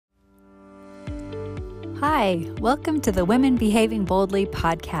Hi, welcome to the Women Behaving Boldly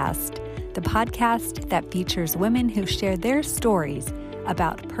podcast, the podcast that features women who share their stories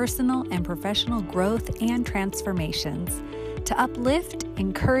about personal and professional growth and transformations to uplift,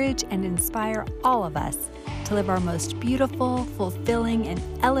 encourage, and inspire all of us to live our most beautiful, fulfilling, and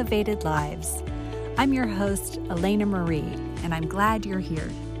elevated lives. I'm your host, Elena Marie, and I'm glad you're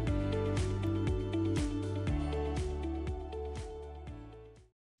here.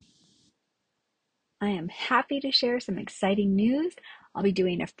 I am happy to share some exciting news. I'll be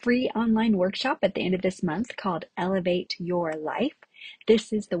doing a free online workshop at the end of this month called Elevate Your Life.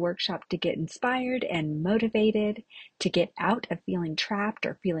 This is the workshop to get inspired and motivated, to get out of feeling trapped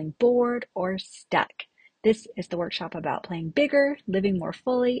or feeling bored or stuck. This is the workshop about playing bigger, living more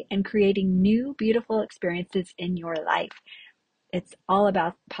fully, and creating new, beautiful experiences in your life. It's all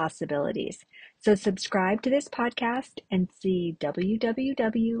about possibilities. So subscribe to this podcast and see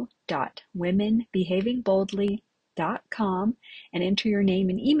www.womenbehavingboldly.com and enter your name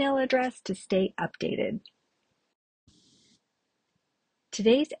and email address to stay updated.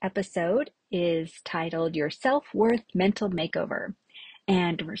 Today's episode is titled Your Self-Worth Mental Makeover.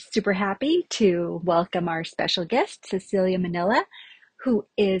 And we're super happy to welcome our special guest, Cecilia Mannella, who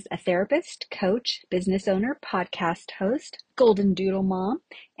is a therapist, coach, business owner, podcast host, golden doodle mom,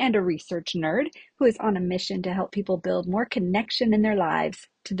 and a research nerd who is on a mission to help people build more connection in their lives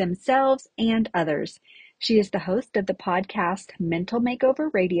to themselves and others. She is the host of the podcast Mental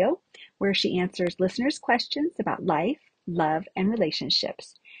Makeover Radio, where she answers listeners' questions about life, love, and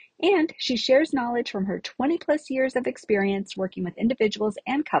relationships. And she shares knowledge from her 20 plus years of experience working with individuals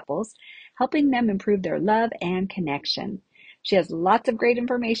and couples, helping them improve their love and connection. She has lots of great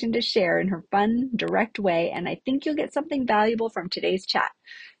information to share in her fun, direct way, and I think you'll get something valuable from today's chat.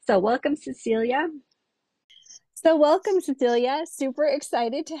 So welcome, Cecilia. Welcome, Cecilia. Super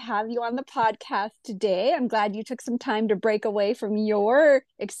excited to have you on the podcast today. I'm glad you took some time to break away from your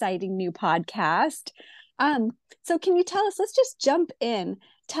exciting new podcast. So can you tell us, let's just jump in.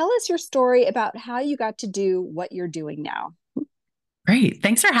 Tell us your story about how you got to do what you're doing now. Great.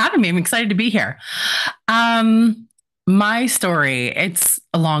 Thanks for having me. I'm excited to be here. My story, it's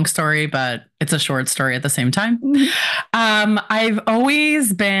a long story, but it's a short story at the same time. I've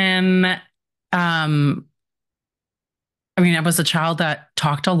always been, I was a child that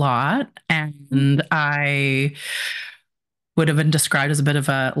talked a lot, and I would have been described as a bit of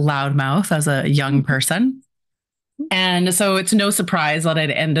a loudmouth as a young person. And so it's no surprise that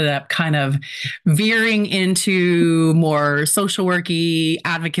I'd ended up kind of veering into more social worky,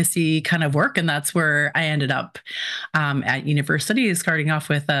 advocacy kind of work. And that's where I ended up at university, starting off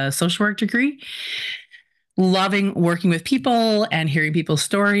with a social work degree. Loving working with people and hearing people's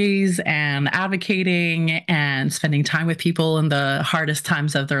stories and advocating and spending time with people in the hardest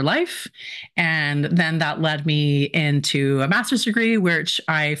times of their life. And then that led me into a master's degree, which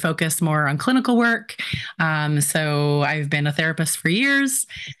I focused more on clinical work. So I've been a therapist for years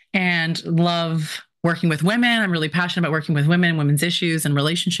and love working with women. I'm really passionate about working with women, women's issues and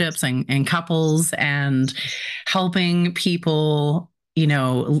relationships and couples, and helping people,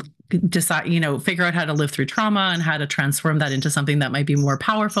 decide, figure out how to live through trauma and how to transform that into something that might be more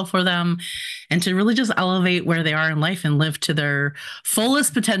powerful for them, and to really just elevate where they are in life and live to their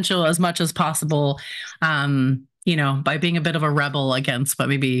fullest potential as much as possible, by being a bit of a rebel against what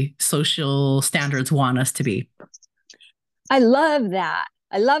maybe social standards want us to be. I love that.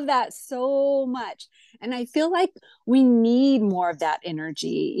 I love that so much. And I feel like we need more of that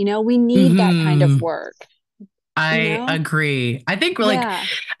energy. We need that kind of work. I agree. I think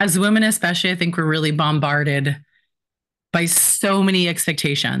as women, especially, I think we're really bombarded by so many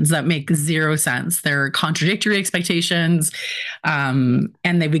expectations that make zero sense. They're contradictory expectations. And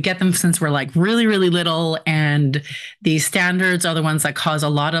we get them since we're really, really little. And these standards are the ones that cause a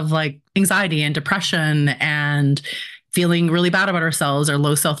lot of anxiety and depression and feeling really bad about ourselves, or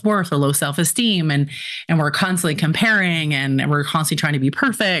low self-worth or low self-esteem. And we're constantly comparing, and we're constantly trying to be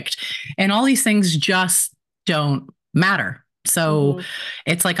perfect. And all these things just don't matter. So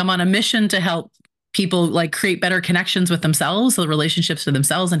it's I'm on a mission to help people create better connections with themselves, so the relationships with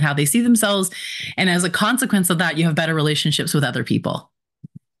themselves and how they see themselves. And as a consequence of that, you have better relationships with other people.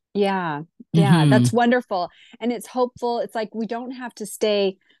 Yeah. That's wonderful. And it's hopeful. It's we don't have to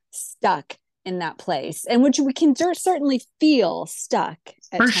stay stuck in that place, and which we can certainly feel stuck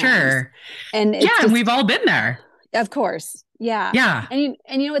at for times. Sure. And and we've all been there. Of course. Yeah. Yeah. And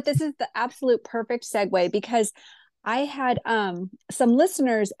you know what? This is the absolute perfect segue, because I had some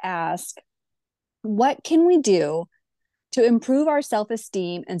listeners ask, what can we do to improve our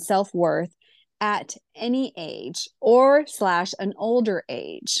self-esteem and self-worth at any age or / an older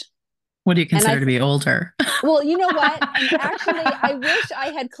age? What do you And consider to be older? well, you know what? And actually, I wish I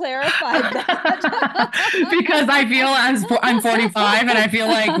had clarified that. Because I feel I'm 45 and I feel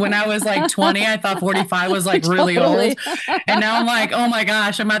like when I was like 20, I thought 45 was like really old. Totally. And now I'm like, oh my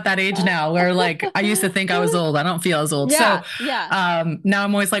gosh, I'm at that age now where like I used to think I was old. I don't feel as old. So Yeah, yeah. now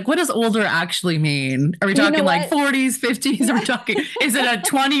I'm always like, what does older actually mean? Are we You know talking like what? 40s, 50s? Are we talking, is it a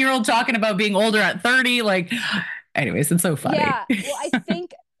 20-year-old talking about being older at 30? Like, anyways, it's so funny. Yeah. Well, I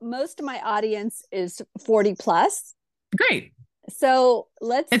think most of my audience is 40 plus. Great. So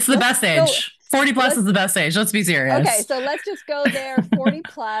It's the let's best go. age. 40 plus Let's is the best age. Let's be Okay, serious. so let's just go there. 40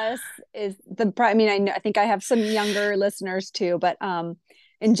 plus is I mean, I think I have some younger listeners too, but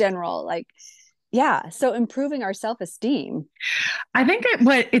in general, like, yeah. So improving our self-esteem. I think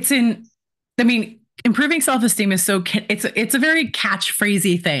what it's in, I mean, improving self-esteem is so, it's a very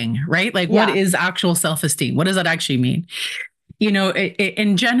catchphrasy thing, right? Like what Yeah. is actual self-esteem? What does that actually mean? You know,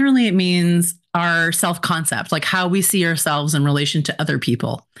 and generally it means our self-concept, like how we see ourselves in relation to other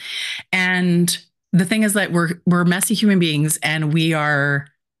people. And the thing is that we're messy human beings and we're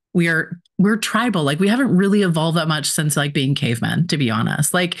tribal. Like we haven't really evolved that much since like being cavemen, to be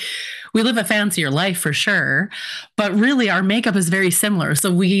honest. Like we live a fancier life for sure, but really our makeup is very similar.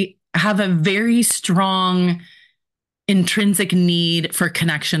 So we have a very strong intrinsic need for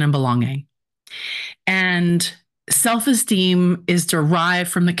connection and belonging. And self-esteem is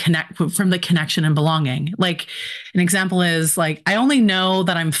derived from the connection and belonging. Like an example is like I only know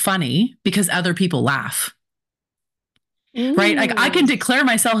that I'm funny because other people laugh. Right? Like I can Mm. declare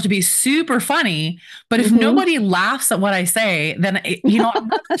myself to be super funny, but if Mm-hmm. nobody laughs at what I say, then I'm not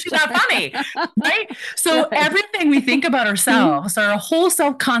actually that funny. Right? So Right. everything we think about Mm. ourselves, our whole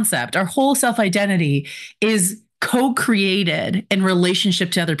self-concept, our whole self-identity is co-created in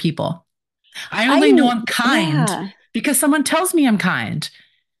relationship to other people. I only know I'm kind Yeah. because someone tells me I'm kind,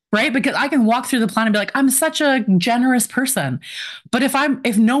 right? Because I can walk through the planet and be like, I'm such a generous person. But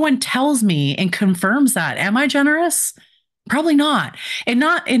if no one tells me and confirms that, am I generous? Probably not. And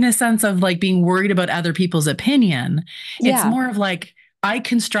not in a sense of like being worried about other people's opinion. It's Yeah. more of like, I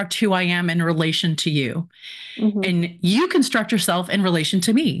construct who I am in relation to you, Mm-hmm. and you construct yourself in relation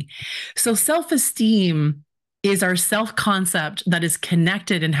to me. So self esteem is our self concept that is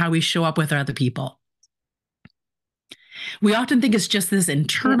connected in how we show up with other people. We often think it's just this Yeah.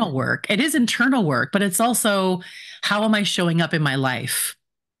 internal work. It is internal work, but it's also how am I showing up in my life?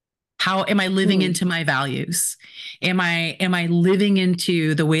 How am I living Mm. into my values? Am I living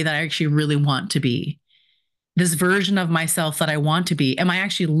into the way that I actually really want to be? This version of myself that I want to be, am I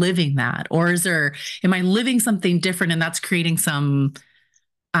actually living that? Or am I living something different and that's creating some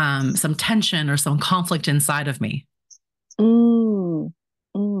tension or some conflict inside of me? Mm.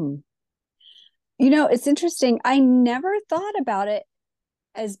 Mm. It's interesting. I never thought about it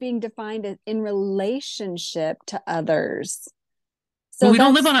as being defined in relationship to others. Well, So we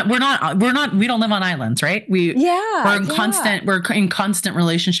don't live that's, on we don't live on islands, right? yeah, yeah. We're in constant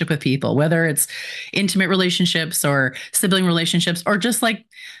relationship with people, whether it's intimate relationships or sibling relationships or just like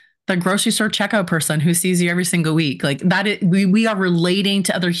the grocery store checkout person who sees you every single week. Like we are relating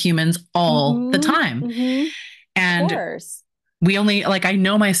to other humans all the Mm-hmm. time. Mm-hmm. Of And course. we only like I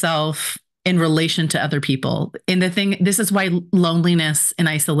know myself in relation to other people. And this is why loneliness and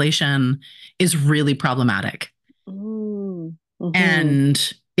isolation is really problematic. Mm. Mm-hmm.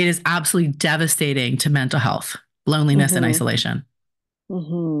 And it is absolutely devastating to mental health, loneliness and Mm-hmm. isolation.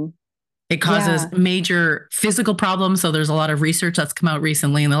 Mm-hmm. It causes Yeah. major physical problems. So there's a lot of research that's come out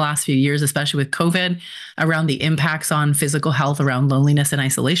recently in the last few years, especially with COVID, around the impacts on physical health around loneliness and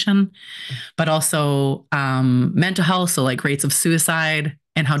isolation, but also mental health. So like rates of suicide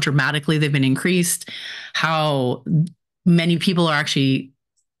and how dramatically they've been increased, how many people are actually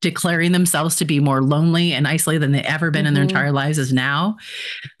declaring themselves to be more lonely and isolated than they've ever been in their Mm-hmm. entire lives is now.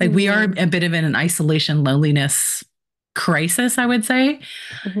 Like we are Mm-hmm. a bit of an isolation loneliness crisis, I would say.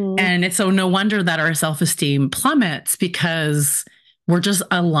 Mm-hmm. And it's so no wonder that our self-esteem plummets because we're just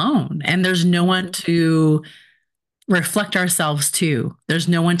alone and there's no one Mm-hmm. to reflect ourselves to. There's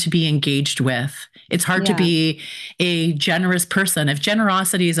no one to be engaged with. It's hard to Yeah. be a generous person. If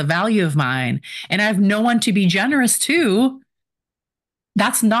generosity is a value of mine and I have no one to be generous to,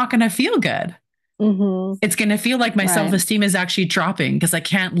 that's not going to feel good. Mm-hmm. It's going to feel like my Right. self-esteem is actually dropping because I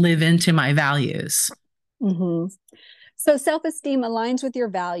can't live into my values. Mm-hmm. So self-esteem aligns with your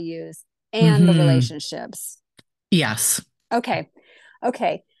values and the Mm-hmm. relationships. Yes. Okay.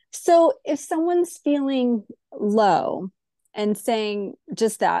 Okay. So if someone's feeling low and saying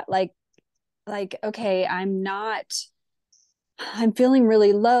just that, okay, I'm feeling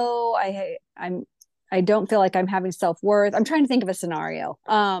really low. I don't feel like I'm having self-worth. I'm trying to think of a scenario.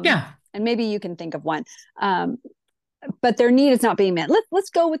 Yeah. and maybe you can think of one, but their need is not being met. Let's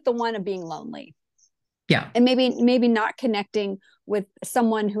go with the one of being lonely. Yeah. And maybe not connecting with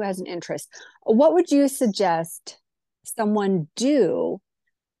someone who has an interest. What would you suggest someone do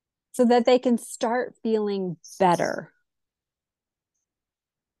so that they can start feeling better?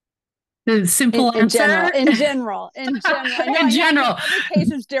 The simple In answer. general. In general. In general. Every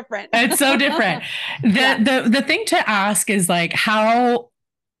case is different. It's so different. The thing to ask is like,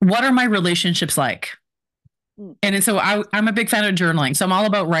 what are my relationships like? And so I'm a big fan of journaling. So I'm all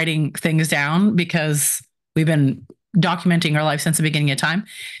about writing things down because we've been documenting our life since the beginning of time.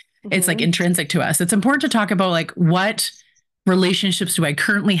 It's like intrinsic to us. It's important to talk about like what relationships do I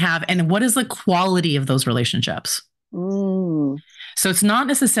currently have and what is the quality of those relationships. So it's not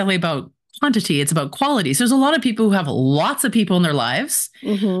necessarily about quantity, it's about quality. So there's a lot of people who have lots of people in their lives,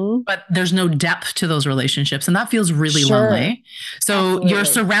 but there's no depth to those relationships. And that feels really lonely. So you're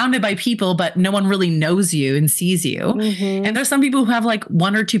surrounded by people, but no one really knows you and sees you. And there's some people who have like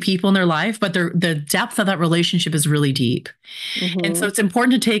one or two people in their life, but the depth of that relationship is really deep. And so it's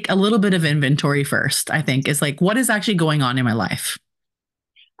important to take a little bit of inventory first, I think, is like, what is actually going on in my life?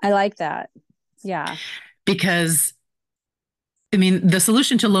 I like that. Yeah. Because I mean, the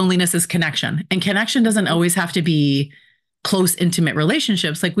solution to loneliness is connection, and connection doesn't always have to be close, intimate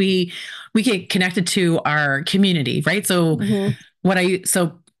relationships. Like we get connected to our community, right? So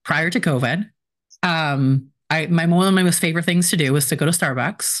prior to COVID, one of my most favorite things to do was to go to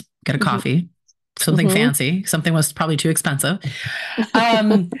Starbucks, get a coffee, something fancy. Something was probably too expensive.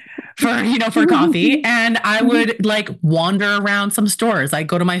 For coffee. And I would like wander around some stores. I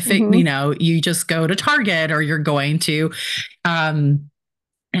go to my, you just go to Target or you're going to,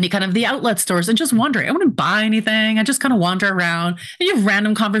 any kind of the outlet stores and just wandering. I wouldn't buy anything. I just kind of wander around and you have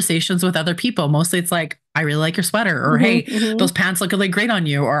random conversations with other people. Mostly it's like, I really like your sweater, or hey, those pants look really great on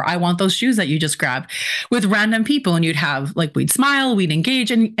you, or I want those shoes that you just grabbed, with random people. And you'd have like, we'd smile, we'd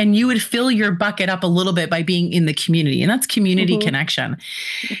engage, and you would fill your bucket up a little bit by being in the community. And that's community connection.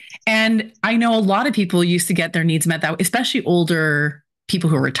 And I know a lot of people used to get their needs met that way, especially older people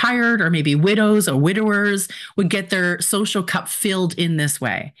who are retired or maybe widows or widowers would get their social cup filled in this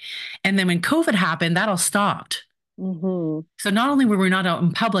way. And then when COVID happened, that all stopped. So not only were we not out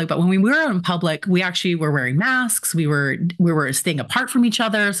in public, but when we were out in public, we actually were wearing masks. We were staying apart from each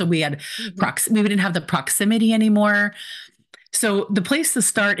other. So we had we didn't have the proximity anymore. So the place to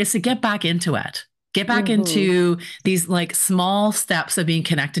start is to get back into it. Get back into these like small steps of being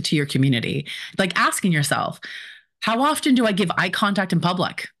connected to your community. Like asking yourself, how often do I give eye contact in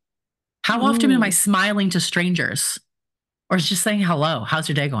public? How often am I smiling to strangers? Or just saying hello? How's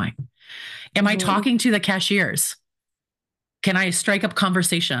your day going? Am I talking to the cashiers? Can I strike up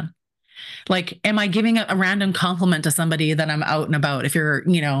conversation? Like, am I giving a random compliment to somebody that I'm out and about? If you're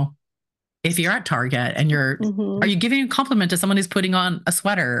at Target and are you giving a compliment to someone who's putting on a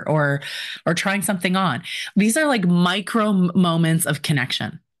sweater or trying something on? These are like micro moments of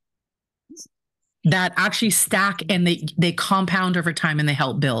connection that actually stack and they compound over time and they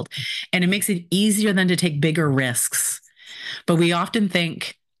help build. And it makes it easier than to take bigger risks. But we often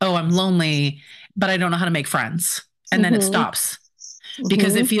think, oh, I'm lonely, but I don't know how to make friends. And then it stops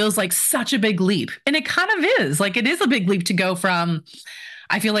because it feels like such a big leap. And it kind of is. Like it is a big leap to go from,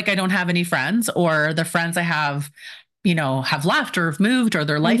 I feel like I don't have any friends, or the friends I have, have left or have moved, or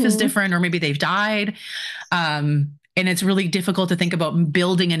their life is different, or maybe they've died. And it's really difficult to think about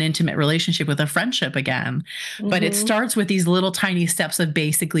building an intimate relationship with a friendship again. But it starts with these little tiny steps of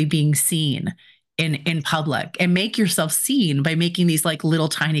basically being seen in public, and make yourself seen by making these like little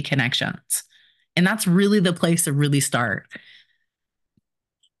tiny connections. And that's really the place to really start.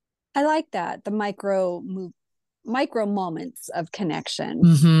 I like that. The micro moments of connection,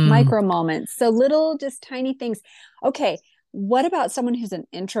 micro moments. So little, just tiny things. Okay. What about someone who's an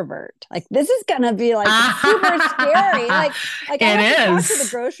introvert? Like this is going to be like super scary. Like I have to talk to the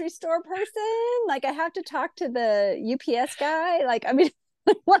grocery store person. Like I have to talk to the UPS guy. Like, I mean,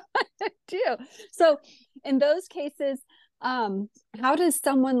 what do I do? So in those cases, how does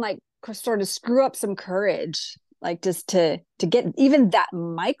someone like sort of screw up some courage? Like just to get even that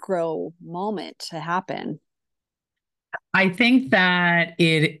micro moment to happen? I think that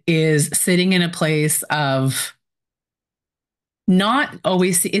it is sitting in a place of not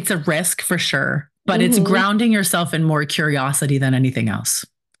always, it's a risk for sure, but it's grounding yourself in more curiosity than anything else.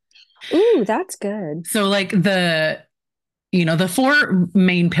 Ooh, that's good. So like the four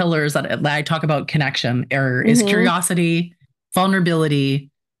main pillars that I talk about connection is curiosity,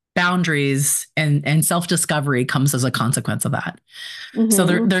 vulnerability, boundaries, and self-discovery comes as a consequence of that. So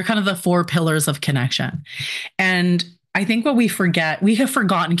they're kind of the four pillars of connection. And I think what we forget, we have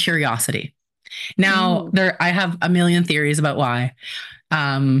forgotten curiosity. Now, I have a million theories about why.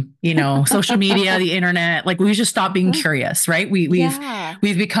 Social media, the internet, like we just stop being curious, right? We've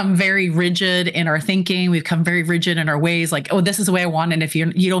become very rigid in our thinking. We've become very rigid in our ways. Like, oh, this is the way I want, and if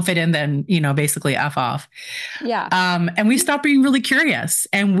you don't fit in, then basically f off. Yeah. And we stop being really curious,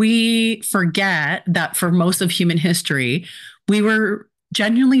 and we forget that for most of human history, we were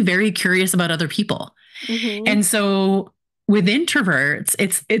genuinely very curious about other people. And so with introverts,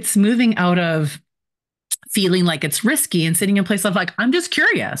 it's moving out of feeling like it's risky and sitting in a place of like, I'm just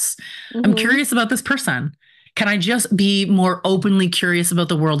curious. I'm curious about this person. Can I just be more openly curious about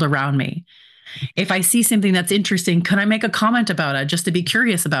the world around me? If I see something that's interesting, can I make a comment about it just to be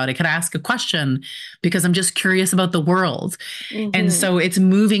curious about it? Can I ask a question because I'm just curious about the world? And so it's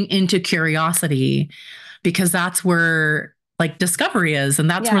moving into curiosity because that's where like discovery is, and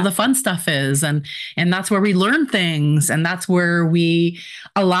that's where the fun stuff is, and that's where we learn things, and that's where we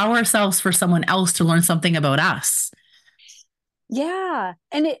allow ourselves for someone else to learn something about us. Yeah.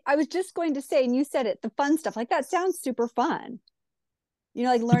 And I was just going to say, and you said it, the fun stuff, like that sounds super fun.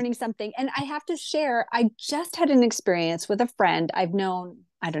 Like learning something. And I have to share, I just had an experience with a friend I've known,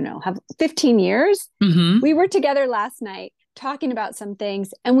 I don't know, have 15 years. We were together last night talking about some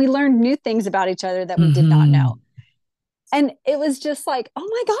things, and we learned new things about each other that we did not know. And it was just like, oh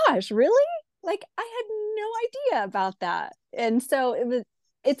my gosh, really? Like I had no idea about that. And so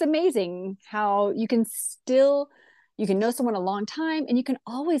it's amazing how you can know someone a long time and you can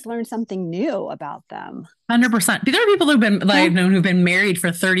always learn something new about them. 100%. There are people I've known who've been married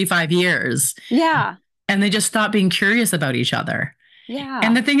for 35 years. Yeah. And they just stop being curious about each other. Yeah.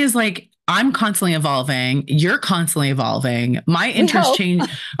 And the thing is, like, I'm constantly evolving. You're constantly evolving. My interests change.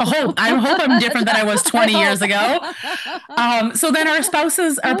 I hope I'm different than I was 20 years ago. So then our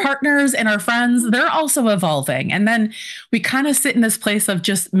spouses, our partners, and our friends, they're also evolving. And then we kind of sit in this place of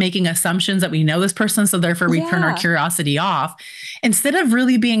just making assumptions that we know this person. So therefore we turn our curiosity off instead of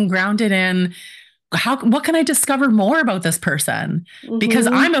really being grounded in what can I discover more about this person? Because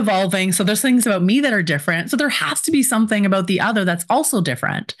I'm evolving. So there's things about me that are different. So there has to be something about the other that's also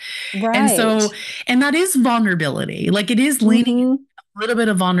different. Right. And that is vulnerability. Like it is leaning a little bit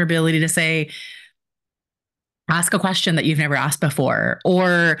of vulnerability to say, ask a question that you've never asked before,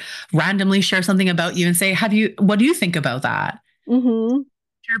 or randomly share something about you and say, what do you think about that? Your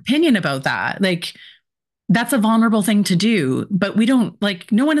opinion about that? Like, that's a vulnerable thing to do, but we don't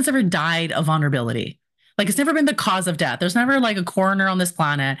no one has ever died of vulnerability. Like it's never been the cause of death. There's never like a coroner on this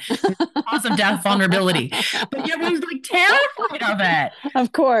planet. Cause of death, vulnerability. But yet we're like terrified of it.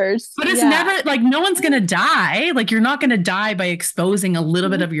 Of course. But it's never like no one's going to die. Like you're not going to die by exposing a little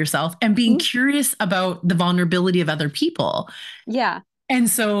bit of yourself and being curious about the vulnerability of other people. Yeah. And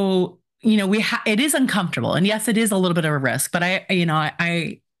so, it is uncomfortable. And yes, it is a little bit of a risk, but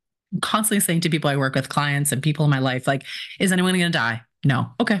I constantly saying to people I work with, clients and people in my life, like, is anyone going to die?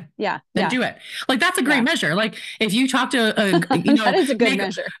 No. Okay. Yeah. Then do it. Like, that's a great measure. Like if you talk to, that is a good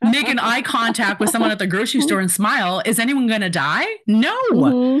measure. Make an eye contact with someone at the grocery store and smile. Is anyone going to die?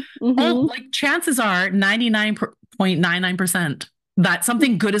 No. Well, like chances are 99.99% that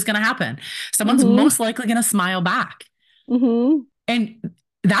something good is going to happen. Someone's most likely going to smile back. And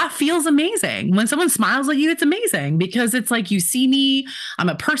that feels amazing. When someone smiles at you, it's amazing because it's like, you see me, I'm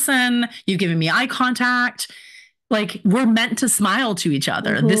a person, you've given me eye contact. Like we're meant to smile to each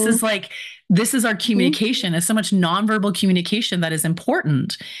other. This is our communication. It's so much nonverbal communication that is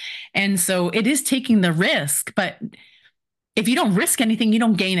important. And so it is taking the risk, but if you don't risk anything, you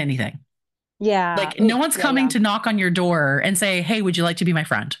don't gain anything. Yeah. Like no one's coming to knock on your door and say, hey, would you like to be my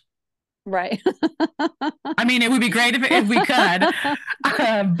friend? Right. I mean, it would be great if we could,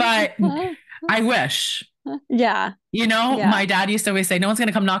 but I wish. Yeah. My dad used to always say, no one's going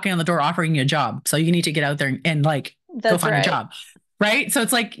to come knocking on the door offering you a job. So you need to get out there and go find a job. Right. So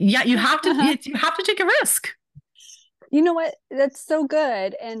it's like, yeah, you have to take a risk. You know what? That's so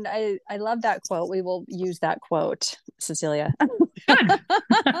good. And I love that quote. We will use that quote, Cecilia. Good.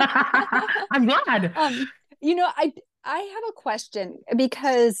 I'm glad. I have a question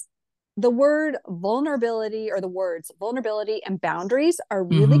because the word vulnerability or the words vulnerability and boundaries are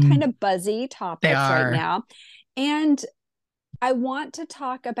really kind of buzzy topics right now. And I want to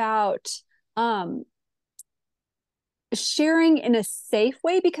talk about sharing in a safe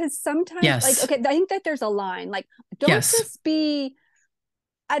way because sometimes I think that there's a line, like, don't just be,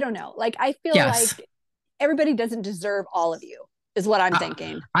 I don't know. Like, I feel like everybody doesn't deserve all of you is what I'm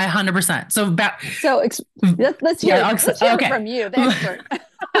thinking. I 100%. Let's hear it from you, the expert.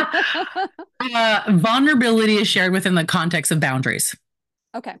 Vulnerability is shared within the context of boundaries.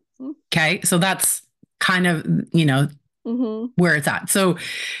 Okay. Okay. So that's kind of, where it's at. So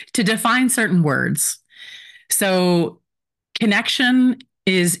to define certain words, so connection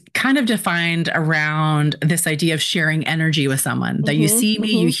is kind of defined around this idea of sharing energy with someone, that you see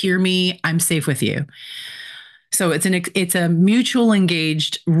me, you hear me, I'm safe with you. So it's a mutual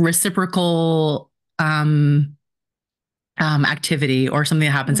engaged reciprocal activity or something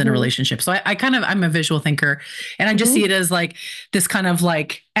that happens in a relationship. So I'm a visual thinker, and I just see it as like this kind of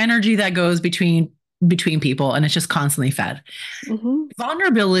like energy that goes between people, and it's just constantly fed.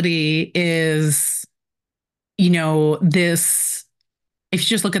 Vulnerability is, this, if you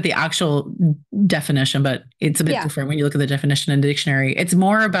just look at the actual definition, but it's a bit different when you look at the definition in the dictionary. It's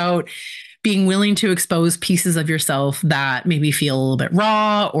more about being willing to expose pieces of yourself that maybe feel a little bit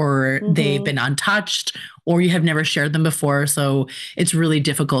raw, or they've been untouched, or you have never shared them before. So it's really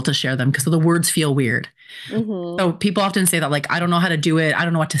difficult to share them because the words feel weird. So people often say that, like, I don't know how to do it, I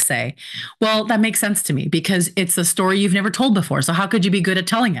don't know what to say. Well, that makes sense to me because it's a story you've never told before. So how could you be good at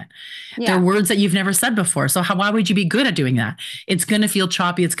telling it? There are words that you've never said before. So why would you be good at doing that? It's going to feel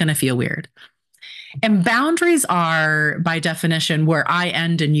choppy. It's going to feel weird. And boundaries are, by definition, where I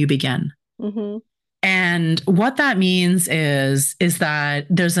end and you begin. And what that means is that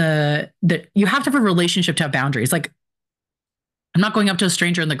that you have to have a relationship to have boundaries. Like, I'm not going up to a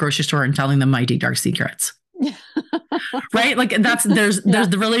stranger in the grocery store and telling them my deep dark secrets. Right? Like there's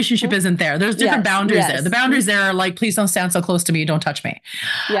the relationship isn't there. There's different boundaries there. The boundaries there are like, please don't stand so close to me. Don't touch me.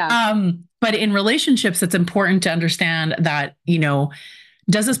 But in relationships, it's important to understand that,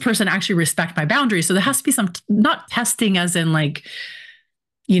 does this person actually respect my boundaries? So there has to be some, not testing as in like,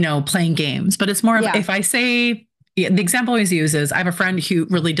 playing games, but it's more of, if I say, the example I always use is I have a friend who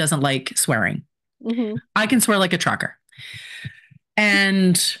really doesn't like swearing. I can swear like a trucker.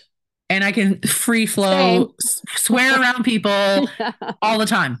 And I can free flow, swear around people all the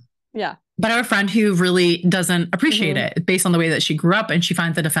time. But I have a friend who really doesn't appreciate it based on the way that she grew up, and she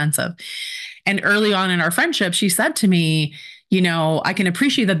finds it offensive. And early on in our friendship, she said to me, I can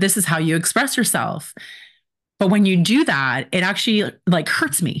appreciate that this is how you express yourself. But when you do that, it actually like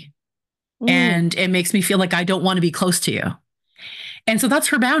hurts me. And it makes me feel like I don't want to be close to you. And so that's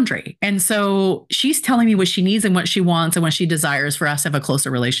her boundary. And so she's telling me what she needs and what she wants and what she desires for us to have a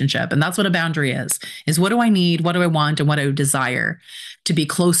closer relationship. And that's what a boundary is what do I need? What do I want? And what do I desire to be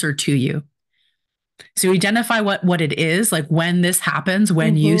closer to you? So identify what it is, like when this happens,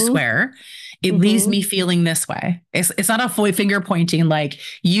 when you swear, it leaves me feeling this way. It's not a finger pointing like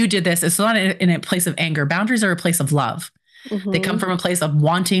you did this. It's not in a place of anger. Boundaries are a place of love. They come from a place of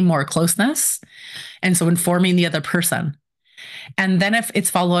wanting more closeness. And so informing the other person. And then if it's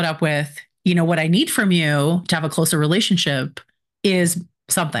followed up with, what I need from you to have a closer relationship is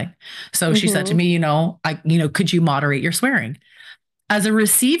something. So she said to me, could you moderate your swearing? As a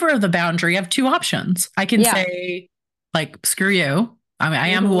receiver of the boundary, I have two options. I can say, like, screw you. I mean, I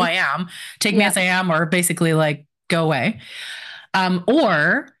am who I am. Take me as I am, or basically like, go away.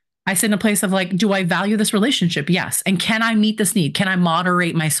 Or I sit in a place of like, do I value this relationship? Yes. And can I meet this need? Can I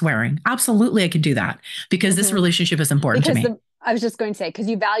moderate my swearing? Absolutely, I can do that because this relationship is important to me. I was just going to say, because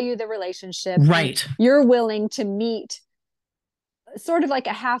you value the relationship. Right. You're willing to meet sort of like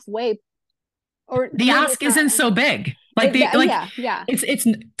a halfway, or the ask isn't so big. Like it's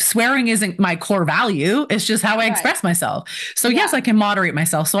swearing isn't my core value. It's just how I express myself. So yes, I can moderate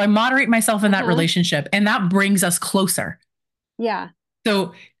myself. So I moderate myself in that relationship, and that brings us closer.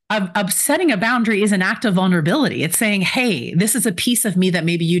 So setting a boundary is an act of vulnerability. It's saying, hey, this is a piece of me that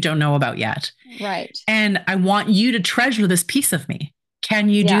maybe you don't know about yet. Right. And I want you to treasure this piece of me. Can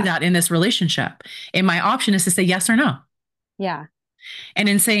you do that in this relationship? And my option is to say yes or no. Yeah. And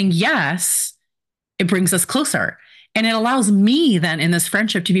in saying yes, it brings us closer. And it allows me then in this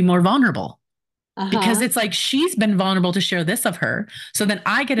friendship to be more vulnerable. Because it's like she's been vulnerable to share this of her. So then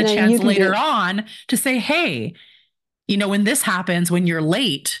I get a chance later on to say, hey, when this happens, when you're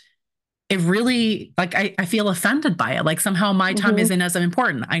late, it really, like, I feel offended by it. Like somehow my time isn't as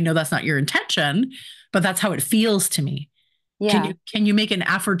important. I know that's not your intention, but that's how it feels to me. Yeah. Can you make an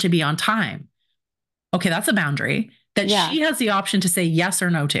effort to be on time? Okay, that's a boundary that she has the option to say yes or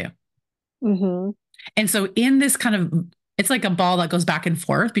no to. And so in this kind of, it's like a ball that goes back and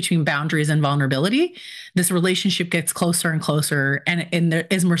forth between boundaries and vulnerability. This relationship gets closer and closer, and there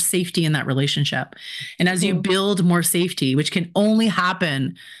is more safety in that relationship. And as you build more safety, which can only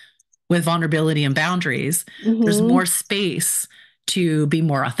happen with vulnerability and boundaries, there's more space to be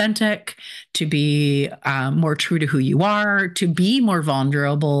more authentic, to be more true to who you are, to be more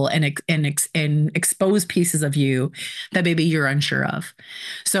vulnerable and expose pieces of you that maybe you're unsure of.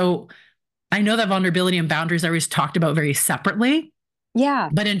 So I know that vulnerability and boundaries are always talked about very separately. Yeah.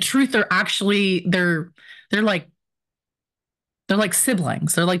 But in truth, they're like They're like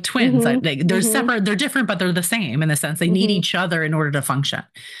siblings. They're like twins. Mm-hmm. They're Mm-hmm. separate. They're different, but they're the same in the sense they need Mm-hmm. each other in order to function.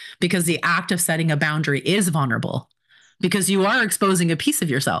 Because the act of setting a boundary is vulnerable because you are exposing a piece of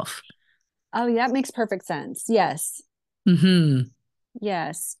yourself. Oh, yeah, that makes perfect sense. Yes. Mm-hmm.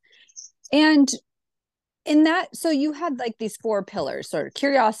 Yes. And in that, so you had like these four pillars, sort of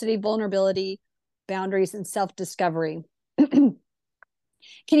curiosity, vulnerability, boundaries, and self-discovery. Can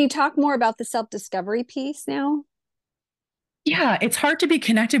you talk more about the self-discovery piece now? Yeah, it's hard to be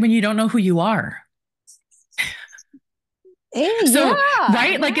connected when you don't know who you are. So, Yeah,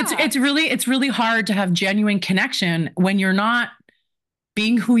 right? Like yeah. it's really hard to have genuine connection when you're not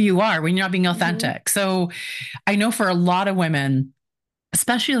being who you are, when you're not being Mm-hmm. authentic. So, I know for a lot of women,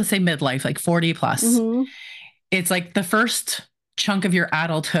 especially let's say midlife, like 40 plus, Mm-hmm. it's like the first chunk of your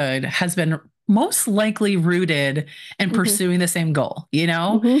adulthood has been most likely rooted in Mm-hmm. pursuing the same goal, you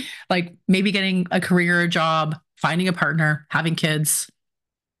know, Mm-hmm. like maybe getting a career, a job, finding a partner, having kids,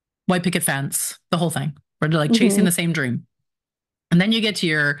 white picket fence, the whole thing. We're like chasing Mm-hmm. the same dream. And then you get to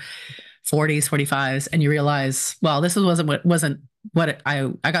your 40s, 45s, and you realize, well, this wasn't what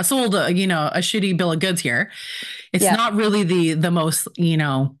I got sold, a shitty bill of goods here. It's Yeah. not really the most,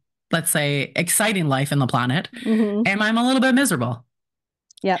 let's say exciting life in the planet. Mm-hmm. And I'm a little bit miserable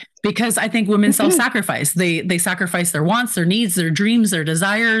Yep. because I think women self-sacrifice. They sacrifice their wants, their needs, their dreams, their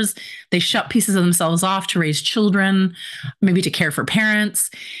desires. They shut pieces of themselves off to raise children, maybe to care for parents.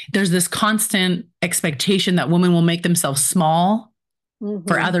 There's this constant expectation that women will make themselves small for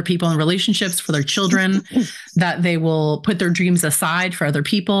Mm-hmm. other people in relationships, for their children, that they will put their dreams aside for other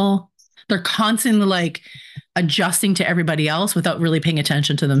people. They're constantly like adjusting to everybody else without really paying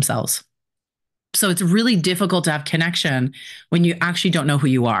attention to themselves. So it's really difficult to have connection when you actually don't know who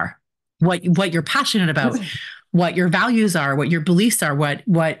you are, what you're passionate about, what your values are, what your beliefs are, what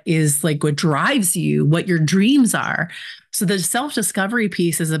is like what drives you, what your dreams are. So the self-discovery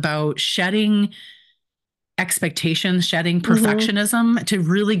piece is about shedding expectations, shedding Mm-hmm. perfectionism to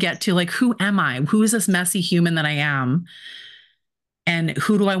really get to like, who am I? Who is this messy human that I am? And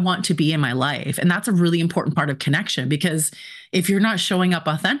who do I want to be in my life? And that's a really important part of connection, because if you're not showing up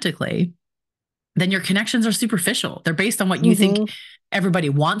authentically, then your connections are superficial. They're based on what you think Mm-hmm. everybody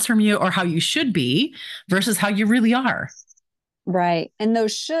wants from you or how you should be versus how you really are. Right. And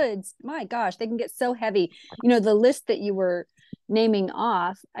those shoulds, my gosh, they can get so heavy. The list that you were naming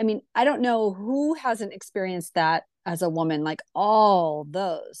off, I mean, I don't know who hasn't experienced that as a woman, like all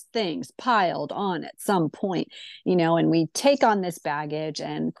those things piled on at some point, and we take on this baggage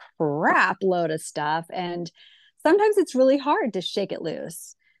and crap load of stuff. And sometimes it's really hard to shake it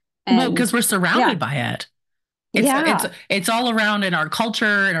loose. Well, And because we're yeah, surrounded by it. It's yeah. it's all around in our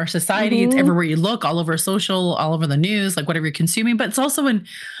culture, in our society. It's Mm-hmm. everywhere you look, all over social, all over the news, like whatever you're consuming, but it's also in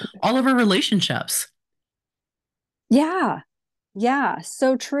all of our relationships. Yeah. Yeah.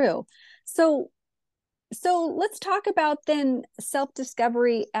 So true. So so let's talk about then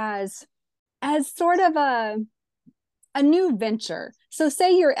self-discovery as sort of a new venture. So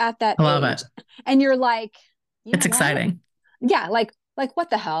say you're at that I love it. age and you're like, you know It's what? exciting. Yeah, like what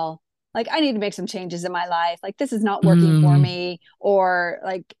the hell? Like I need to make some changes in my life. Like this is not working for Mm, me, or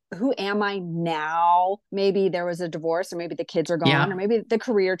like who am I now? Maybe there was a divorce, or maybe the kids are gone, or yeah. maybe the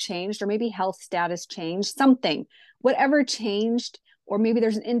career changed, or maybe health status changed, something. Whatever changed, or maybe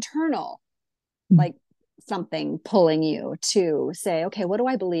there's an internal like something pulling you to say, okay, what do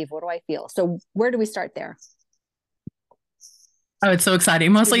I believe? What do I feel? So where do we start there? Oh, it's so exciting.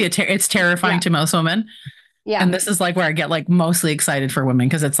 Excuse Mostly me. it's terrifying Yeah. to most women. Yeah. And this is like where I get like mostly excited for women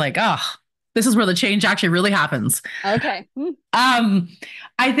because it's like, oh, this is where the change actually really happens. Okay. Um,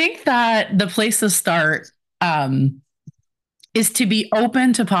 I think that the place to start is to be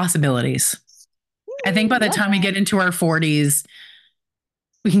open to possibilities. I think by the Love time we that. get into our 40s,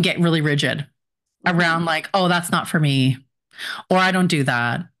 we can get really rigid Mm-hmm. around like, oh, that's not for me, or I don't do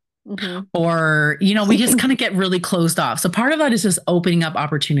that. Mm-hmm. Or, we just kind of get really closed off. So part of that is just opening up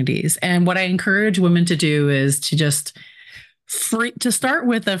opportunities. And what I encourage women to do is to just start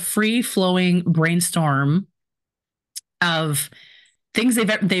with a free flowing brainstorm of things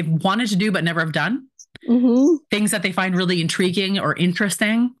they've wanted to do but never have done, Mm-hmm. things that they find really intriguing or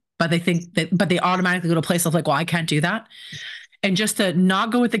interesting, but they automatically go to a place of like, well, I can't do that. And just to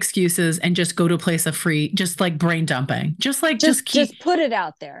not go with excuses and just go to a place of free, just like brain dumping, Just put it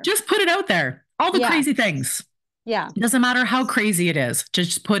out there. just put it out there. All the Yeah. crazy things. Yeah. It doesn't matter how crazy it is,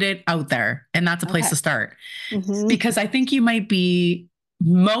 just put it out there. And that's a place Okay. to start. Mm-hmm. Because I think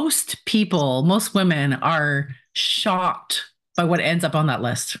most women are shocked by what ends up on that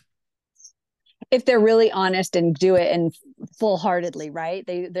list. If they're really honest and do it and full heartedly, right?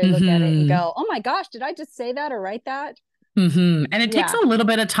 They look at it and Mm-hmm. go, "Oh my gosh, did I just say that or write that?" And it takes Yeah. a little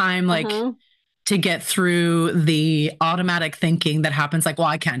bit of time, like Uh-huh. to get through the automatic thinking that happens, like, well,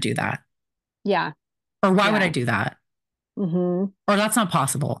 I can't do that. Yeah. Or why would I Yeah. do that? Mm-hmm. Or that's not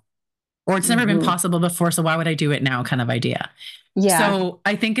possible. Or it's never been Mm-hmm. possible before. So why would I do it now kind of idea? Yeah. So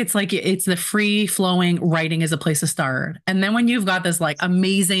I think it's like, it's the free flowing writing is a place to start. And then when you've got this like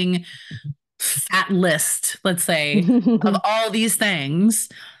amazing fat list, let's say, of all these things,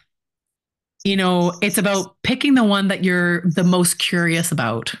 you know, it's about picking the one that you're the most curious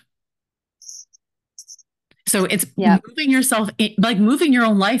about. So it's Yep. moving yourself, like moving your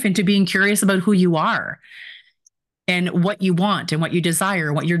own life into being curious about who you are and what you want and what you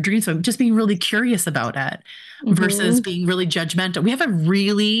desire, what your dreams are, just being really curious about it versus Mm-hmm. being really judgmental. We have a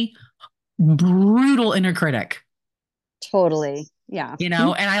really brutal inner critic, Totally. Yeah. you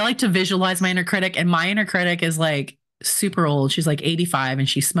know, and I like to visualize my inner critic, and my inner critic is like super old. She's like 85 and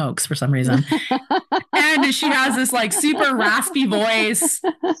she smokes for some reason. And she has this like super raspy voice.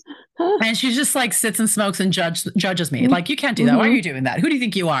 And she just like sits and smokes and judges me. Like, you can't do that. Why are Mm-hmm. you doing that? Who do you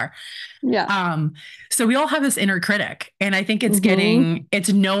think you are? Yeah. So we all have this inner critic. And I think Mm-hmm. it's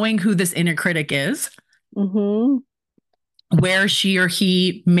knowing who this inner critic is, Mm-hmm. where she or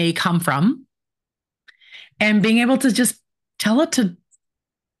he may come from, and being able to just tell it to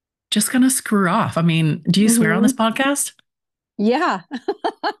just kind of screw off. I mean, do you swear on Mm-hmm. this podcast? Yeah.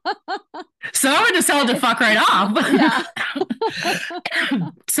 So I would just tell it to fuck right off. Yeah.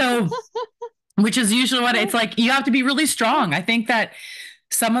 So, which is usually what it's like, you have to be really strong. I think that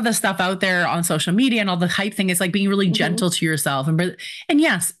some of the stuff out there on social media and all the hype thing is like being really Mm-hmm. gentle to yourself, and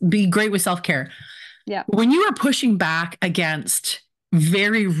yes, be great with self-care. Yeah. When you are pushing back against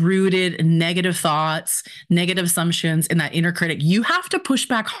very rooted negative thoughts, negative assumptions in that inner critic, you have to push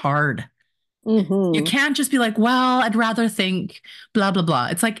back hard. Mm-hmm. You can't just be like, well, I'd rather think blah, blah, blah.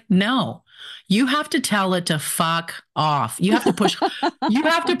 It's like, no, you have to tell it to fuck off. You have to push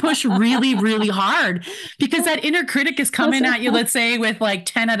really, really hard, because that inner critic is coming at you, let's say with like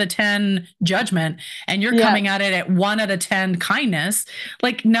 10 out of 10 judgment, and you're coming at it at 1 out of 10 kindness.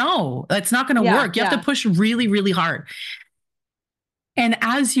 Like, no, that's not going to work. You have to push really, really hard. And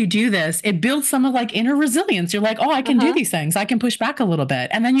as you do this, it builds some of like inner resilience. You're like, oh, I can do these things. I can push back a little bit.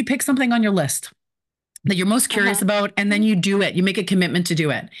 And then you pick something on your list that you're most curious about, and then you do it. You make a commitment to do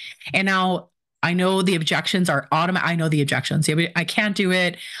it. And now I know the objections are automatic. I know the objections. I can't do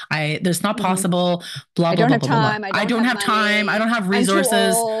it. There's not possible. Blah, blah, blah, blah, blah. I don't have time. I don't have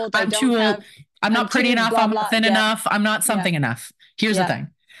resources. I'm too old. I'm not pretty enough. I'm not thin enough. I'm not something enough. Here's the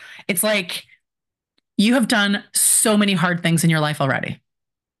thing. It's like, you have done so many hard things in your life already.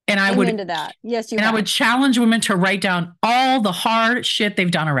 And I would into that. Yes, you and have. I would challenge women to write down all the hard shit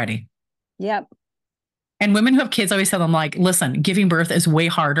they've done already. Yep. And women who have kids, I always tell them, like, listen, giving birth is way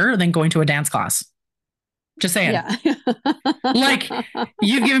harder than going to a dance class. Just saying. Yeah. Like,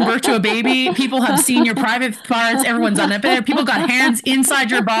 you've given birth to a baby. People have seen your private parts. Everyone's on it. People got hands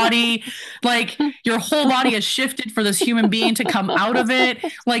inside your body. Like, your whole body has shifted for this human being to come out of it.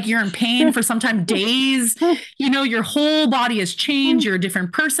 Like, you're in pain for sometimes days. You know, your whole body has changed. You're a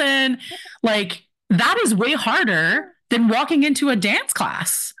different person. Like, that is way harder than walking into a dance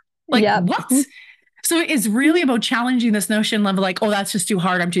class. Like, what? So it's really about challenging this notion of like, oh, that's just too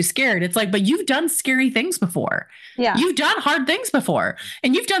hard. I'm too scared. It's like, but you've done scary things before. Yeah. You've done hard things before.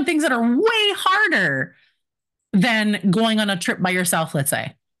 And you've done things that are way harder than going on a trip by yourself, let's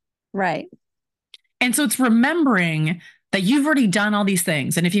say. Right. And so it's remembering that you've already done all these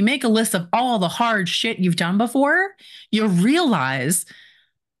things. And if you make a list of all the hard shit you've done before, you'll realize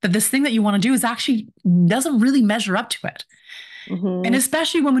that this thing that you want to do is actually doesn't really measure up to it. Mm-hmm. And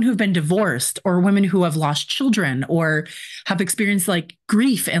especially women who've been divorced, or women who have lost children, or have experienced like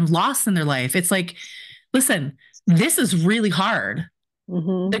grief and loss in their life. It's like, listen, this is really hard.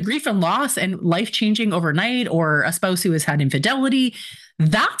 Mm-hmm. The grief and loss and life changing overnight, or a spouse who has had infidelity,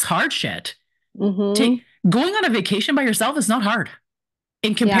 that's hard shit. Mm-hmm. Going on a vacation by yourself is not hard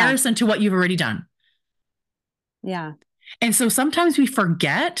in comparison to what you've already done. Yeah. And so sometimes we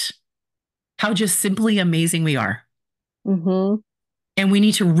forget how just simply amazing we are. Mm-hmm. And we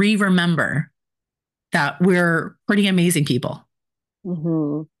need to remember that we're pretty amazing people.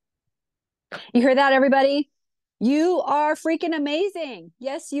 Mm-hmm. You hear that, everybody? You are freaking amazing.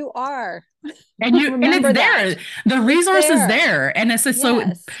 Yes, you are. And it's there. The resource is there. And it's so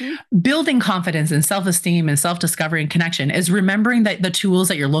building confidence and self-esteem and self-discovery and connection is remembering that the tools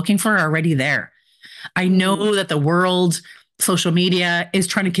that you're looking for are already there. I know that the world, social media, is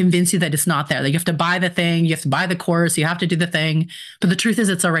trying to convince you that it's not there. That you have to buy the thing, you have to buy the course, you have to do the thing. But the truth is,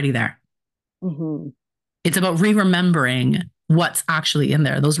 it's already there. Mm-hmm. It's about remembering what's actually in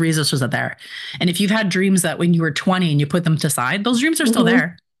there. Those resources are there. And if you've had dreams that when you were 20 and you put them to side, those dreams are still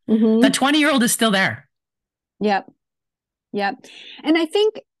there. That 20-year-old is still there. Yep. And I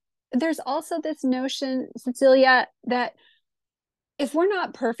think there's also this notion, Cecilia, that if we're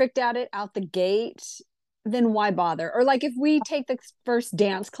not perfect at it out the gate, then why bother? Or like if we take the first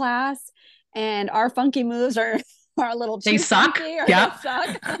dance class and our funky moves are a little too funky or they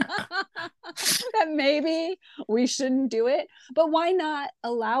suck, that maybe we shouldn't do it. But why not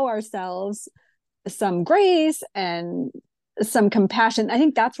allow ourselves some grace and some compassion? I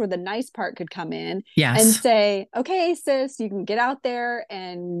think that's where the nice part could come in. Yes. And say, okay, sis, you can get out there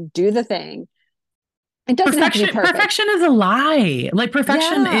and do the thing. It doesn't have to be perfect. Perfection is a lie. Like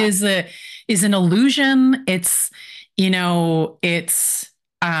perfection is an illusion. It's, it's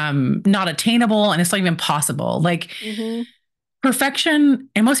not attainable, and it's not even possible. Like perfection,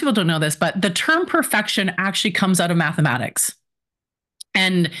 and most people don't know this, but the term perfection actually comes out of mathematics.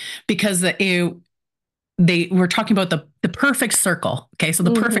 And because they were talking about the perfect circle. Okay. So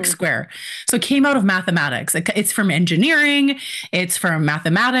the perfect square. So it came out of mathematics. It's from engineering. It's from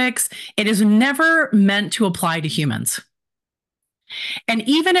mathematics. It is never meant to apply to humans. And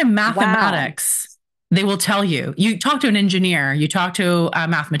even in mathematics, they will tell you, you talk to an engineer, you talk to a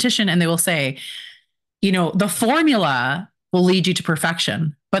mathematician, and they will say, the formula will lead you to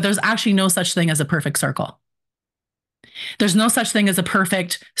perfection, but there's actually no such thing as a perfect circle. There's no such thing as a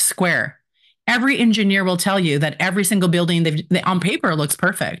perfect square. Every engineer will tell you that every single building on paper looks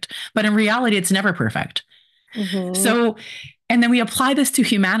perfect, but in reality, it's never perfect. So, and then we apply this to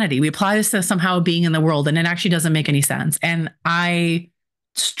humanity. We apply this to somehow being in the world, and it actually doesn't make any sense. And I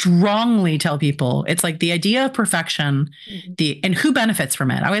strongly tell people, it's like the idea of perfection, and who benefits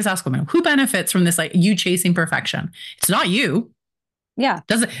from it? I always ask women, who benefits from this, like you chasing perfection? It's not you. Yeah.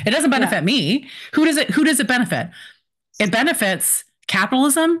 It doesn't benefit me. Who does it benefit? It benefits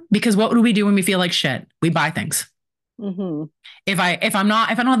capitalism, because what would we do when we feel like shit? We buy things. If I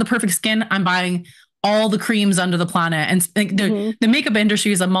don't have the perfect skin, I'm buying all the creams under the planet. And the makeup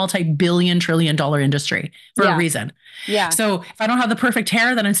industry is a multi-billion trillion dollar industry for a reason. Yeah. So if I don't have the perfect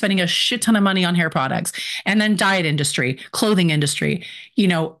hair, then I'm spending a shit ton of money on hair products. And then diet industry, clothing industry,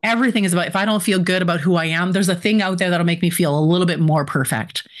 everything is about, if I don't feel good about who I am, there's a thing out there that'll make me feel a little bit more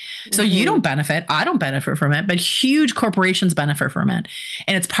perfect. So you don't benefit, I don't benefit from it, but huge corporations benefit from it.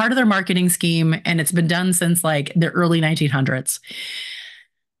 And it's part of their marketing scheme. And it's been done since like the early 1900s.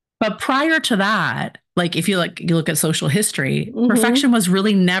 But prior to that, like if you look at social history, perfection was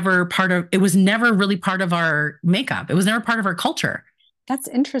really never really part of our makeup. It was never part of our culture. That's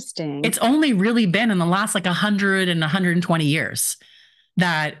interesting. It's only really been in the last like 100 and 120 years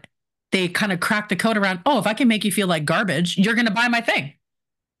that they kind of cracked the code around, if I can make you feel like garbage, you're going to buy my thing.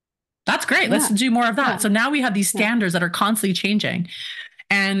 That's great. Let's do more of that. Yeah. So now we have these standards that are constantly changing.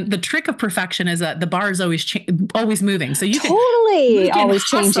 And the trick of perfection is that the bar is always moving. So you can always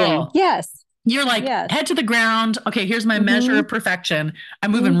changing. Yes. You're like head to the ground. Okay, here's my measure of perfection.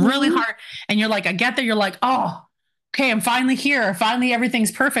 I'm moving really hard. And you're like, I get there. You're like, oh, okay, I'm finally here. Finally,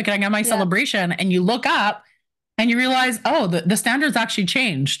 everything's perfect. And I got my celebration. And you look up and you realize, the standards actually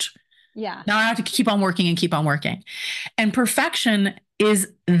changed. Yeah. Now I have to keep on working and keep on working. And perfection is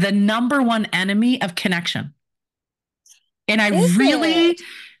the number one enemy of connection. And I really,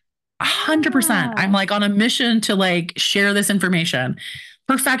 100%, I'm like on a mission to like share this information.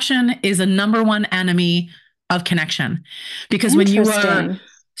 Perfection is a number one enemy of connection, because when you are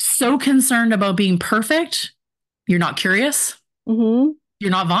so concerned about being perfect, you're not curious. You're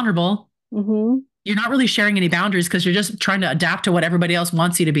not vulnerable. You're not really sharing any boundaries, because you're just trying to adapt to what everybody else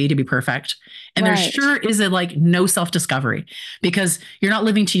wants you to be perfect. And there sure is no self-discovery, because you're not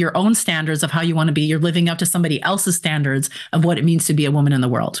living to your own standards of how you want to be. You're living up to somebody else's standards of what it means to be a woman in the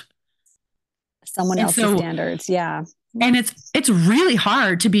world. Someone else's standards. Yeah. And it's really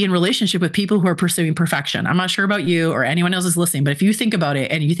hard to be in relationship with people who are pursuing perfection. I'm not sure about you or anyone else is listening, but if you think about it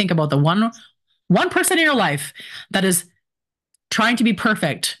and you think about the one person in your life that is trying to be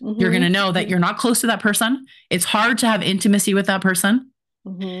perfect, you're going to know that you're not close to that person. It's hard to have intimacy with that person.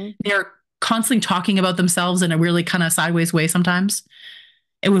 They're constantly talking about themselves in a really kind of sideways way sometimes.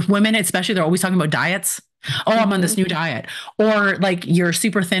 And with women, especially, they're always talking about diets. Oh, I'm on this new diet. Or like your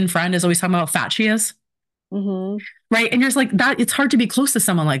super thin friend is always talking about how fat she is. Right. And you're just like that. It's hard to be close to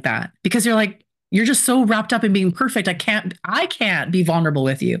someone like that, because you're just so wrapped up in being perfect. I can't be vulnerable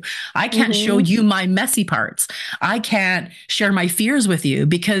with you. I can't show you my messy parts. I can't share my fears with you,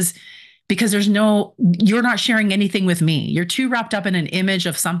 because because you're not sharing anything with me. You're too wrapped up in an image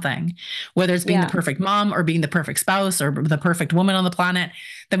of something, whether it's being the perfect mom or being the perfect spouse or the perfect woman on the planet,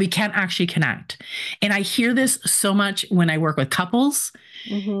 that we can't actually connect. And I hear this so much when I work with couples,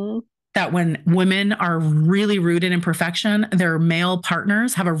 that when women are really rooted in perfection, their male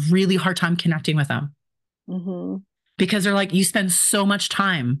partners have a really hard time connecting with them. Because they're like, you spend so much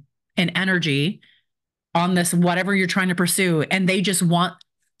time and energy on this, whatever you're trying to pursue, and they just want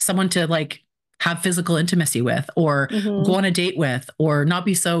someone to like have physical intimacy with, or go on a date with, or not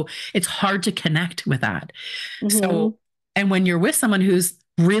be so, it's hard to connect with that. So, and when you're with someone who's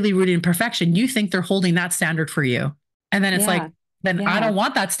really rooted in perfection, you think they're holding that standard for you. And then it's like, then I don't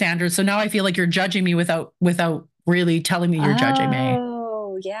want that standard. So now I feel like you're judging me without really telling me you're judging me.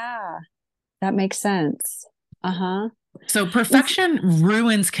 Oh, yeah. That makes sense. So perfection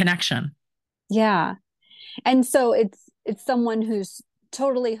ruins connection. Yeah. And so it's someone who's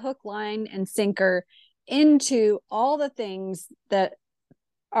totally hook, line, and sinker into all the things that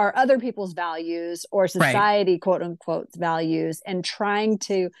are other people's values or society, quote unquote, values, and trying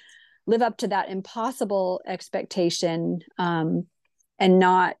to live up to that impossible expectation, and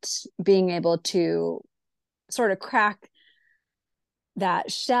not being able to sort of crack that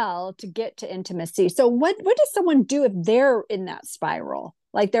shell to get to intimacy. So what does someone do if they're in that spiral?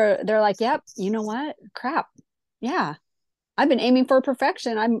 Like they're like, yep, you know what? Crap. Yeah. I've been aiming for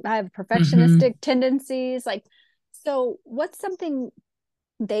perfection. I have perfectionistic tendencies. Like, so what's something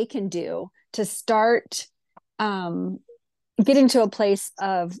they can do to start getting to a place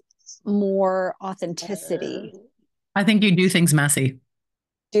of more authenticity? I think you do things messy.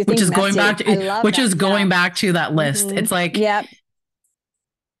 Which is going back to that list. It's like,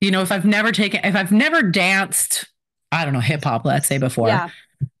 you know, if I've never danced, I don't know, hip hop, let's say before,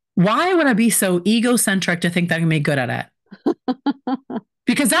 why would I be so egocentric to think that I'm gonna be good at it?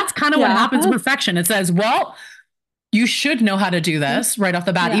 Because that's kind of what happens in perfection. It says, well, you should know how to do this right off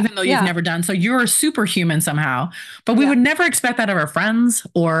the bat, even though you've never done. So you're a superhuman somehow. But we would never expect that of our friends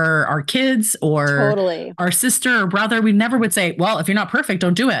or our kids or our sister or brother. We never would say, well, if you're not perfect,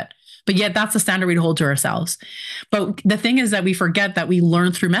 don't do it. But yet that's the standard we'd hold to ourselves. But the thing is that we forget that we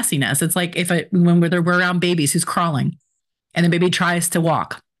learn through messiness. It's like when we're around babies who's crawling and the baby tries to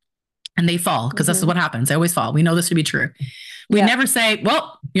walk and they fall, because this is what happens. They always fall. We know this to be true. We never say,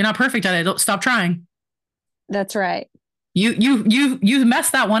 well, you're not perfect at it. Don't stop trying. That's right. You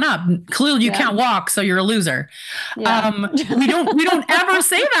messed that one up. Clearly you can't walk, so you're a loser. We don't ever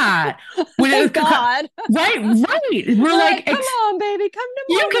say that. Thank God. Right. We're like, come on, baby, come to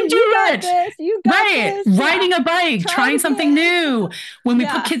you mommy. can do it. You got this. Riding a bike, trying something new. When we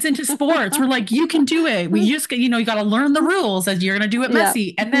put kids into sports, we're like, you can do it. We just, you got to learn the rules as you're going to do it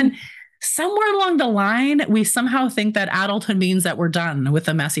messy. And then somewhere along the line, we somehow think that adulthood means that we're done with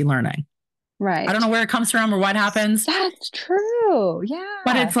the messy learning. Right. I don't know where it comes from or what happens. That's true. Yeah.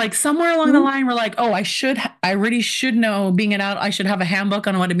 But it's like somewhere along the line, we're like, oh, I really should know being an adult. I should have a handbook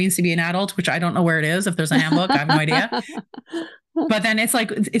on what it means to be an adult, which I don't know where it is. If there's a handbook, I have no idea. But then it's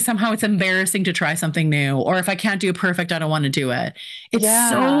like, somehow it's embarrassing to try something new. Or if I can't do it perfect, I don't want to do it. It's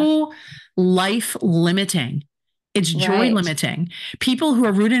so life limiting. It's joy limiting. People who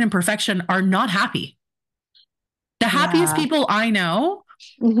are rooted in perfection are not happy. The happiest people I know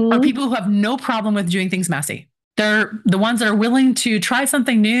are people who have no problem with doing things messy. They're the ones that are willing to try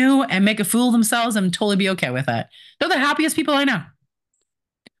something new and make a fool of themselves and totally be okay with it. They're the happiest people I know.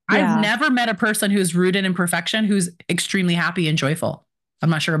 I've never met a person who's rooted in perfection who's extremely happy and joyful. I'm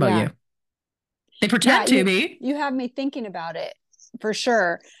not sure about you. They pretend to be. You have me thinking about it for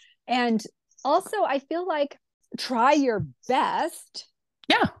sure. And also, I feel like try your best.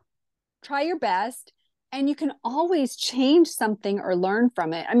 Yeah. Try your best. And you can always change something or learn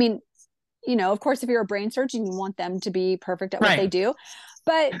from it. I mean, of course, if you're a brain surgeon, you want them to be perfect at what they do.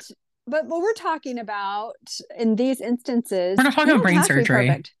 But what we're talking about in these instances, we're not talking about brain surgery.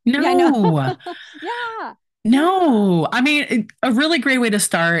 No. Yeah, I know. Yeah. No. I mean, a really great way to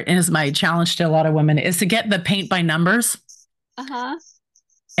start, and is my challenge to a lot of women, is to get the paint by numbers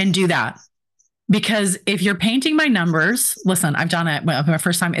and do that. Because if you're painting by numbers, listen, I've done it my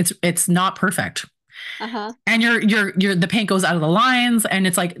first time. It's not perfect. And you're the paint goes out of the lines, and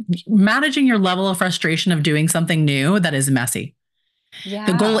it's like managing your level of frustration of doing something new that is messy.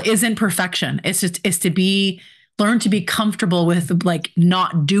 The goal isn't perfection. It's to learn to be comfortable with like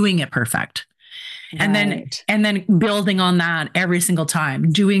not doing it perfect. And then building on that every single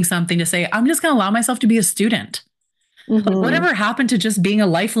time, doing something to say, I'm just going to allow myself to be a student. Like, whatever happened to just being a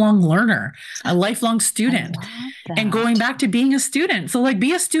lifelong learner, a lifelong student, and going back to being a student? So like,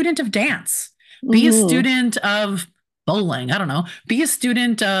 be a student of dance. Be a student of bowling. I don't know. Be a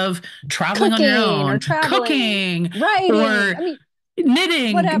student of traveling on your Cooking or own, traveling, cooking, writing. or I mean,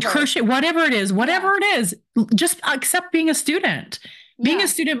 knitting, whatever. crochet, whatever it is, Yeah. just accept being a student. Being a Yeah.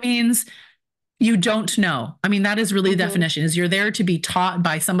 student means you don't know. I mean, that is really the Mhm. definition, is you're there to be taught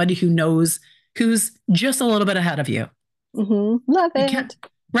by somebody who knows, who's just a little bit ahead of you. Love You can't, it.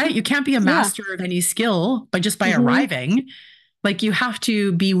 right? You can't be a Yeah. master of any skill just by Mhm. arriving. Like, you have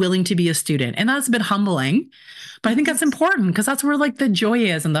to be willing to be a student. And that's a bit humbling, but I think that's important, because that's where like the joy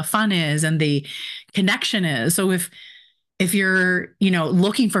is and the fun is and the connection is. So if you're,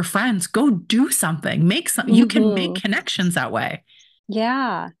 looking for friends, go do something, make something. You can make connections that way.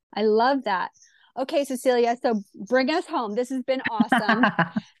 Yeah, I love that. Okay, Cecilia, so bring us home. This has been awesome.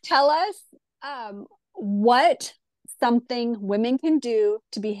 Tell us what something women can do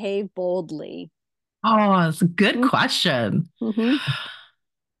to behave boldly. Oh, it's a good question. Mm-hmm.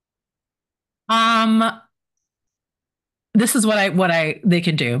 This is what they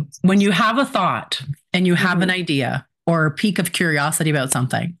can do. When you have a thought and you have an idea or a peak of curiosity about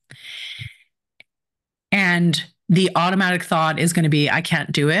something, and the automatic thought is going to be, I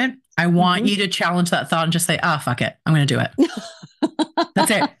can't do it. I want you to challenge that thought and just say, oh, fuck it, I'm going to do it.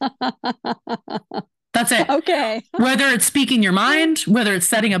 That's it. That's it. Okay. Whether it's speaking your mind, whether it's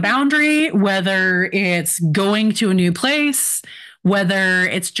setting a boundary, whether it's going to a new place, whether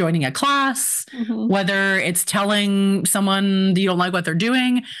it's joining a class, whether it's telling someone you don't like what they're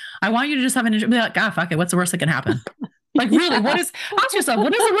doing, I want you to just have an be like, ah, fuck it. What's the worst that can happen? Like, really, ask yourself,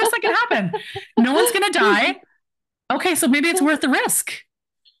 what is the worst that can happen? No one's going to die. Okay, so maybe it's worth the risk.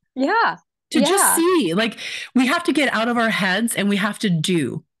 Yeah. To just see, like, we have to get out of our heads and we have to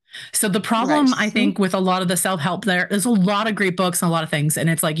do. So the problem, I think, with a lot of the self-help, there's a lot of great books and a lot of things. And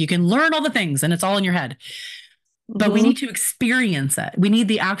it's like, you can learn all the things and it's all in your head, but we need to experience it. We need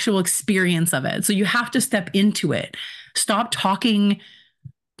the actual experience of it. So you have to step into it. Stop talking,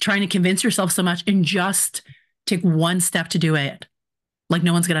 trying to convince yourself so much, and just take one step to do it. Like,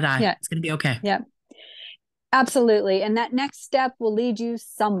 no one's going to die. Yeah. It's going to be okay. Yeah. Absolutely. And that next step will lead you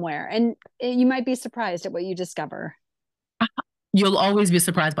somewhere. And you might be surprised at what you discover. You'll always be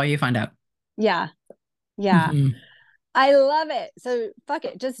surprised by what you find out. Yeah. Yeah. I love it. So fuck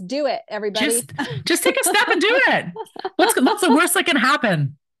it. Just do it, everybody. Just take a step and do it. What's the worst that can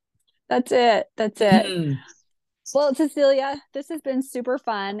happen? That's it. That's it. Well, Cecilia, this has been super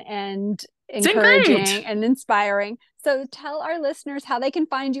fun and encouraging and inspiring. So tell our listeners how they can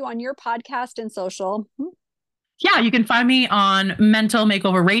find you on your podcast and social. Yeah, you can find me on Mental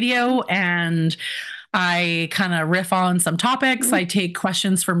Makeover Radio, and I kind of riff on some topics. I take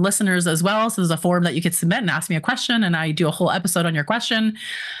questions from listeners as well. So there's a form that you could submit and ask me a question, and I do a whole episode on your question.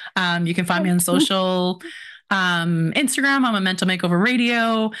 You can find me on social. Instagram, I'm a Mental Makeover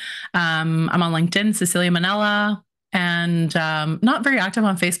Radio. I'm on LinkedIn, Cecilia Mannella, and not very active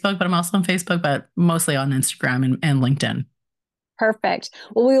on Facebook, but I'm also on Facebook, but mostly on Instagram and LinkedIn. Perfect.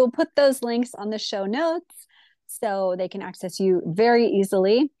 Well, we will put those links on the show notes so they can access you very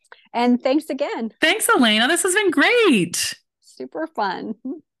easily. And thanks again. Thanks, Elena. This has been great. Super fun.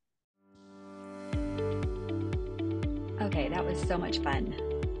 Okay, that was so much fun.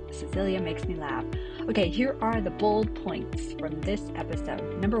 Cecilia makes me laugh. Okay, here are the bold points from this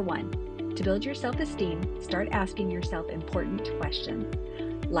episode. Number 1, to build your self-esteem, start asking yourself important questions.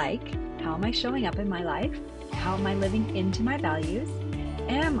 Like, how am I showing up in my life? How am I living into my values?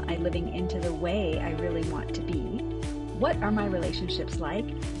 Am I living into the way I really want to be? What are my relationships like?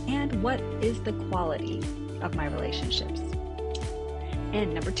 And what is the quality of my relationships?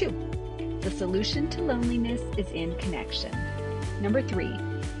 And number 2, the solution to loneliness is in connection. Number 3,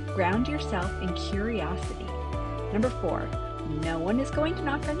 ground yourself in curiosity. Number 4, no one is going to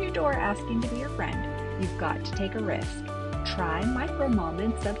knock on your door asking to be your friend. You've got to take a risk. Try micro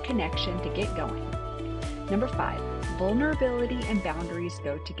moments of connection to get going. Number 5, vulnerability and boundaries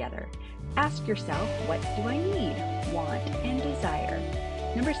go together. Ask yourself, what do I need, want, and desire?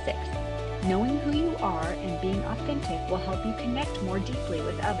 Number 6, knowing who you are and being authentic will help you connect more deeply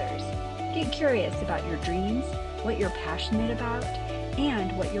with others. Get curious about your dreams, what you're passionate about,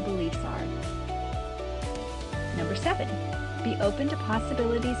 and what your beliefs are. Number 7, be open to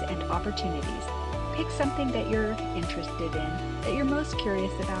possibilities and opportunities. Pick something that you're interested in, that you're most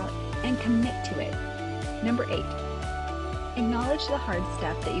curious about, and commit to it. Number 8, acknowledge the hard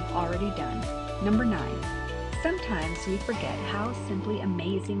stuff that you've already done. Number 9, sometimes we forget how simply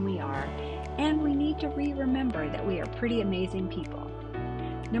amazing we are, and we need to remember that we are pretty amazing people.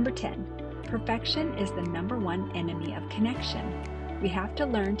 Number 10, perfection is the number 1 enemy of connection. We have to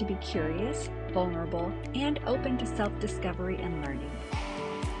learn to be curious, vulnerable, and open to self-discovery and learning.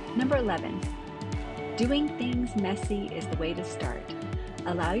 Number 11, Doing things messy is the way to start.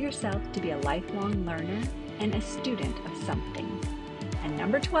 Allow yourself to be a lifelong learner and a student of something. And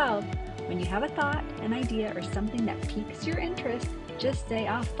number 12, when you have a thought, an idea, or something that piques your interest, just say,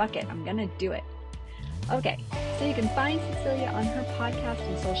 oh, fuck it, I'm gonna do it. Okay, so you can find Cecilia on her podcast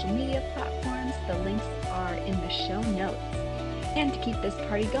and social media platforms. The links are in the show notes. And to keep this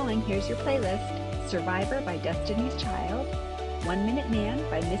party going, here's your playlist: Survivor by Destiny's Child, 1 Minute Man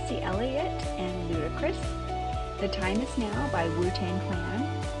by Missy Elliott and Ludacris, The Time Is Now by Wu-Tang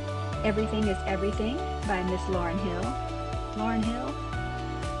Clan, Everything Is Everything by Miss Lauryn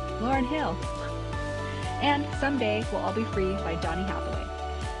Hill, and Someday We'll All Be Free by Donny Hathaway.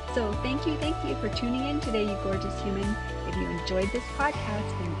 So thank you for tuning in today, you gorgeous human. If you enjoyed this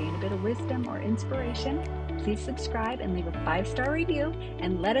podcast and gained a bit of wisdom or inspiration, please subscribe and leave a 5-star review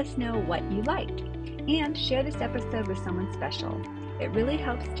and let us know what you liked. And share this episode with someone special. It really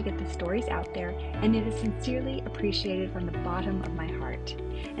helps to get the stories out there, and it is sincerely appreciated from the bottom of my heart.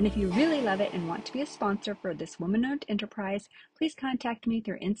 And if you really love it and want to be a sponsor for this woman-owned enterprise, please contact me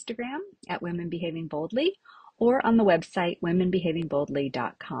through Instagram at Women Behaving Boldly or on the website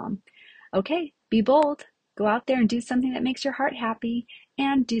womenbehavingboldly.com. Okay, be bold. Go out there and do something that makes your heart happy,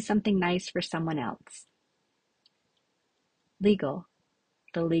 and do something nice for someone else. Legal.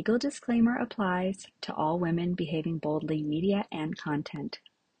 The legal disclaimer applies to all Women Behaving Boldly media and content.